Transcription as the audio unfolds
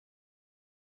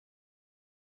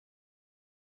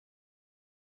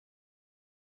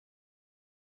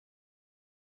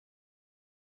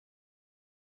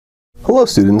Hello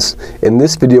students, in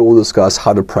this video we'll discuss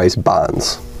how to price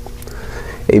bonds.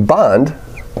 A bond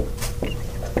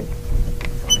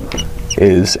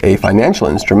is a financial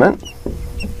instrument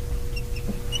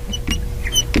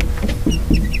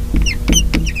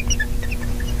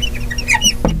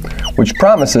which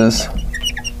promises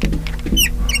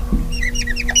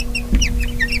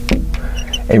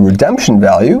a redemption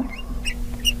value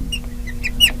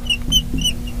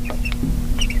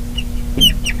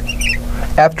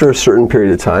after a certain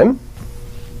period of time,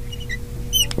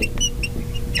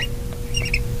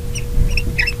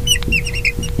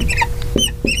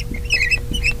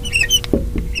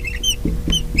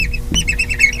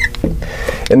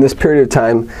 and this period of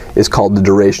time is called the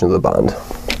duration of the bond.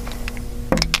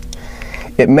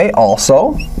 It may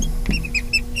also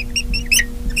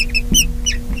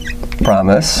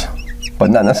promise,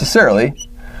 but not necessarily,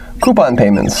 coupon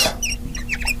payments.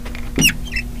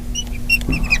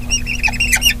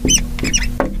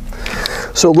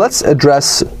 So let's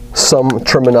address some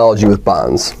terminology with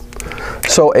bonds.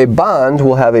 So a bond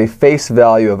will have a face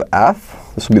value of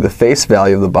F. This will be the face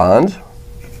value of the bond.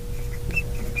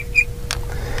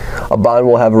 A bond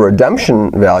will have a redemption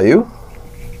value.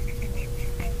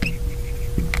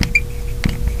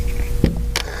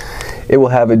 It will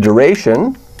have a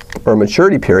duration or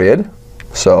maturity period.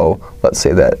 So let's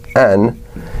say that N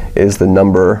is the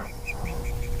number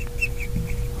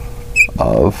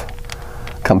of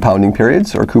compounding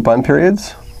periods or coupon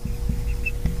periods.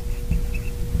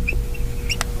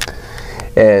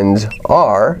 And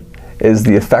R is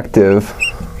the effective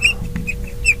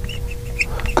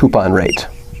coupon rate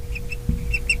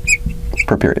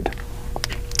per period.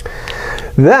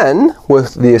 Then,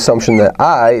 with the assumption that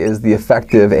I is the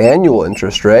effective annual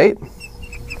interest rate,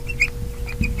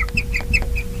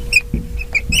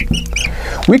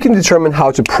 we can determine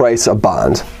how to price a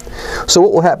bond. So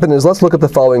what will happen is, let's look at the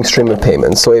following stream of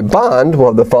payments. So a bond will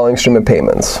have the following stream of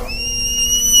payments.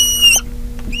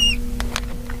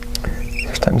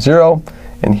 Here's time 0,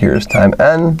 and here's time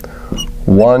n.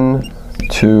 1,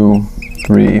 2,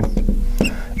 3,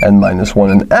 n minus 1,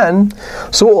 and n.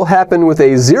 So what will happen with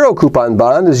a 0 coupon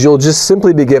bond is you'll just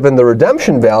simply be given the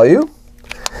redemption value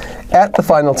at the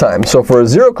final time. So for a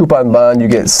 0 coupon bond, you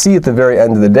get C at the very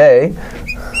end of the day.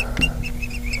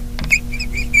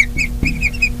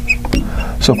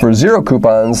 So for 0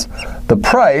 coupons, the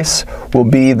price will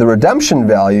be the redemption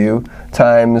value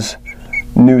times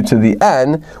nu to the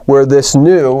n, where this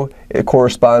nu, it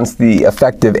corresponds to the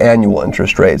effective annual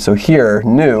interest rate. So here,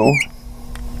 nu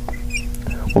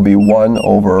will be 1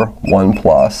 over 1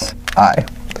 plus I.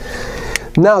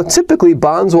 Now, typically,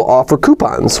 bonds will offer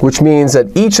coupons, which means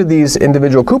that each of these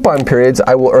individual coupon periods,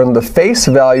 I will earn the face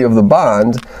value of the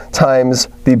bond times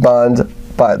the bond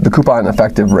by the coupon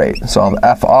effective rate. So I'll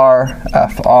have FR,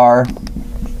 FR,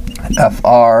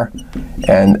 FR,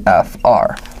 and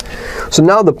FR. So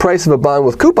now the price of a bond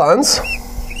with coupons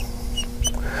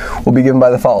will be given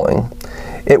by the following.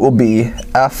 It will be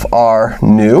FR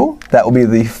nu, that will be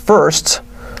the first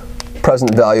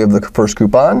present value of the first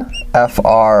coupon,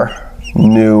 FR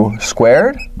nu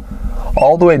squared,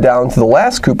 all the way down to the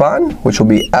last coupon, which will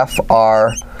be FR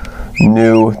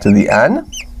nu to the n.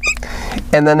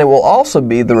 And then it will also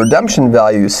be the redemption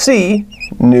value C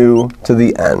nu to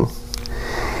the n.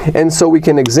 And so we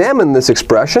can examine this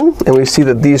expression, and we see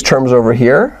that these terms over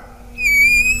here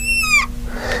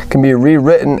can be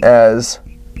rewritten as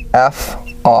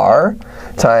FR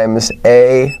times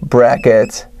A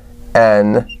bracket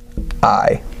N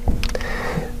I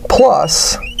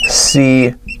plus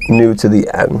C nu to the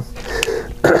n.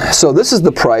 So this is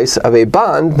the price of a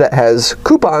bond that has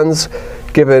coupons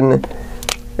given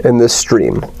in this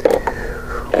stream.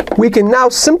 We can now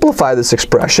simplify this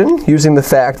expression using the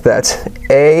fact that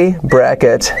A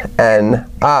bracket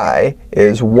Ni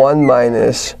is 1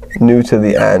 minus nu to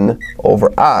the n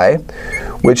over I,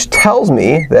 which tells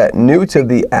me that nu to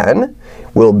the n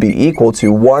will be equal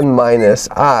to 1 minus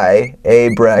I A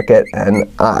bracket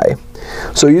Ni.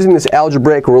 So using this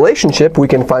algebraic relationship, we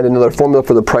can find another formula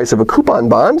for the price of a coupon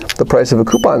bond. The price of a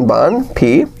coupon bond,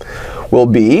 P, will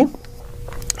be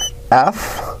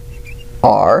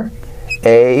FR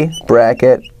A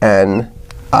bracket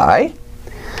Ni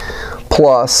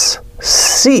plus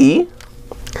C,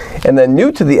 and then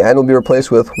nu to the n will be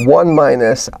replaced with 1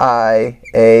 minus I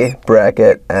A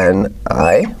bracket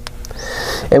Ni.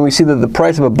 And we see that the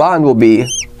price of a bond will be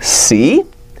C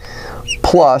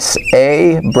plus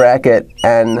A bracket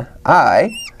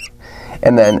Ni,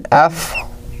 and then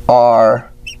FR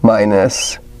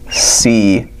minus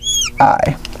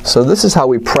CI. So this is how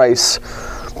we price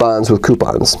bonds with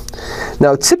coupons.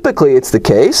 Now typically it's the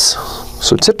case,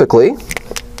 so typically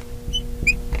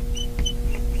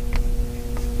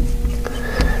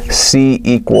C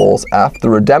equals F. The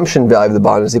redemption value of the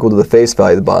bond is equal to the face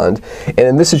value of the bond. And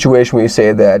in this situation, we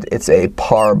say that it's a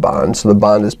par bond, so the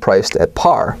bond is priced at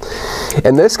par.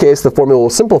 In this case, the formula will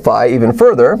simplify even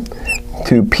further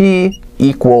to P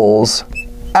equals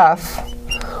F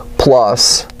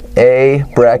plus A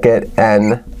bracket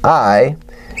NI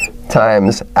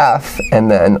times F and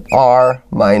then R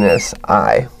minus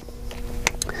I.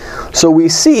 So we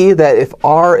see that if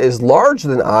R is larger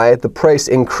than I, the price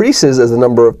increases as the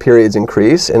number of periods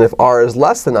increase, and if R is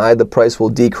less than I, the price will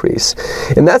decrease.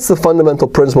 And that's the fundamental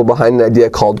principle behind an idea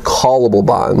called callable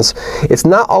bonds. It's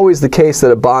not always the case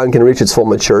that a bond can reach its full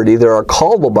maturity. There are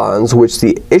callable bonds which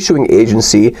the issuing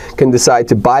agency can decide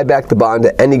to buy back the bond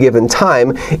at any given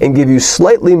time and give you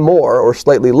slightly more or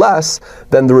slightly less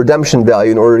than the redemption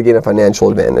value in order to gain a financial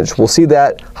advantage. We'll see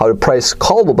that, how to price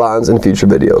callable bonds in future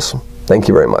videos. Thank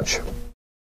you very much.